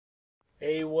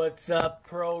Hey, what's up,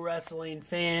 pro wrestling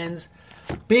fans?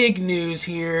 Big news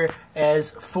here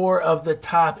as 4 of the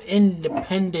top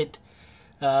independent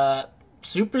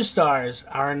superstars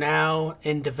are now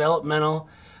in developmental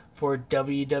for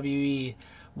WWE.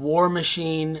 War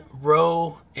Machine,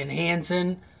 Rowe, and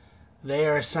Hanson, they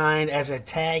are signed as a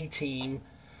tag team.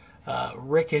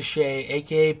 Ricochet,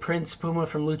 aka Prince Puma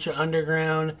from Lucha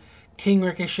Underground, King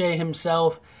Ricochet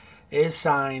himself is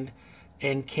signed,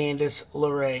 and Candice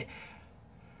LaRae.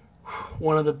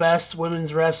 One of the best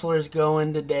women's wrestlers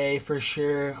going today for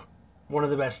sure. One of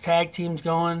the best tag teams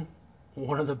going.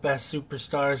 One of the best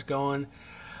superstars going.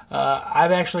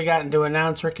 I've actually gotten to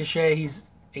announce Ricochet. He's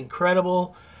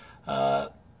incredible.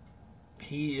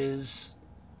 He is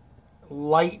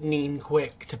lightning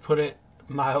quick, to put it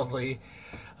mildly.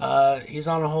 He's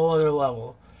on a whole other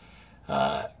level.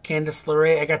 Candice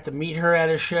LaRae, I got to meet her at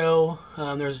a show.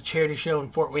 There was a charity show in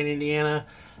Fort Wayne, Indiana.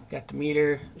 Got to meet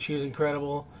her. She was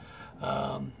incredible.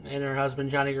 And her husband,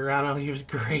 Johnny Gargano, he was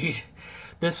great.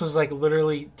 This was like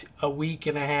literally a week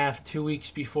and a half, 2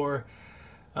 weeks before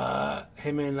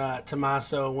him and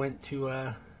Tommaso went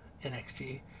to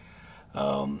NXT.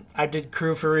 I did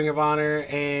crew for Ring of Honor,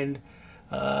 and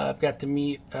I've got to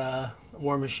meet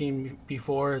War Machine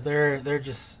before. They're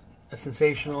just a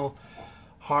sensational,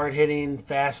 hard-hitting,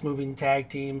 fast-moving tag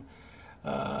team.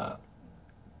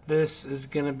 This is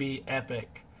going to be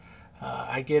epic.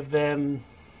 I give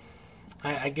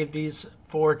these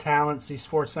 4 talents, these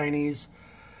 4 signees,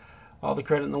 all the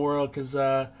credit in the world, because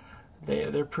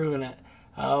they're proving it.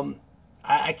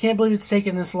 I can't believe it's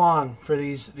taken this long for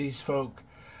these folk.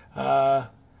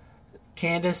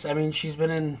 Candice, I mean, she's been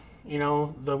in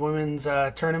the women's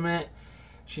tournament.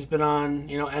 She's been on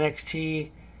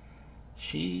NXT.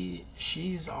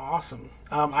 She's awesome.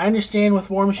 I understand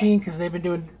with War Machine because they've been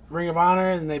doing Ring of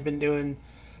Honor and they've been doing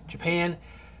Japan.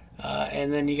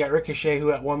 And then you got Ricochet,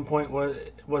 who at one point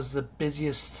was the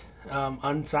busiest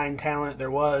unsigned talent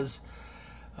there was.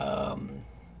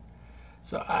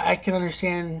 So I can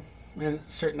understand in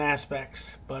certain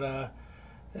aspects, but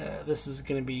this is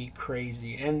going to be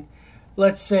crazy. And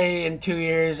let's say in 2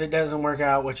 years it doesn't work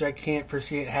out, which I can't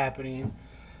foresee it happening.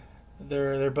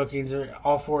 Their bookings are,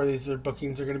 all 4 of these, their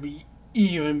bookings are going to be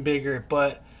even bigger.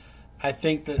 But I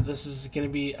think that this is going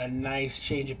to be a nice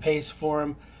change of pace for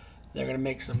them. They're going to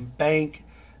make some bank,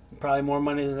 probably more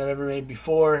money than they've ever made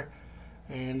before,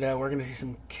 and we're going to see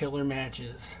some killer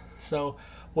matches. So,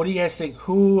 what do you guys think?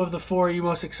 Who of the 4 are you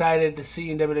most excited to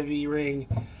see in WWE ring?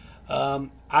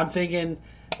 I'm thinking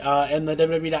in the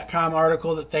WWE.com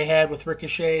article that they had with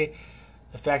Ricochet,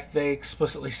 the fact that they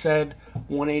explicitly said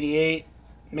 188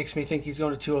 makes me think he's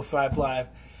going to 205 Live.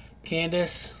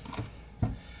 Candice,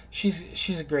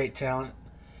 she's a great talent.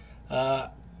 I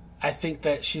think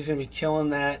that she's going to be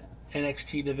killing that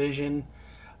NXT division.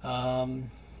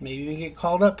 Maybe even get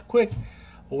called up quick.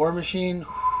 War Machine,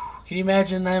 can you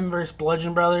imagine them versus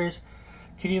Bludgeon Brothers?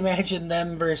 Can you imagine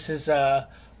them versus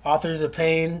Authors of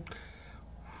Pain?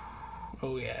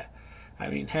 Oh yeah. I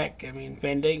mean, heck,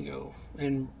 Fandango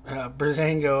and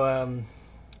Brazango,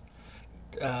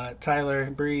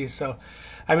 Tyler Breeze. So,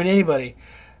 anybody.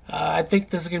 I think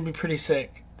this is going to be pretty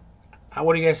sick.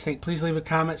 What do you guys think? Please leave a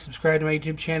comment, subscribe to my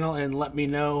YouTube channel, and let me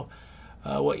know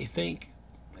what you think.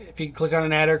 If you click on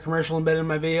an ad or commercial embedded in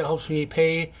my video, it helps me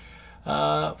pay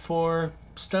for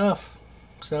stuff.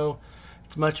 So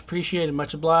it's much appreciated,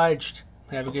 much obliged.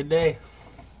 Have a good day.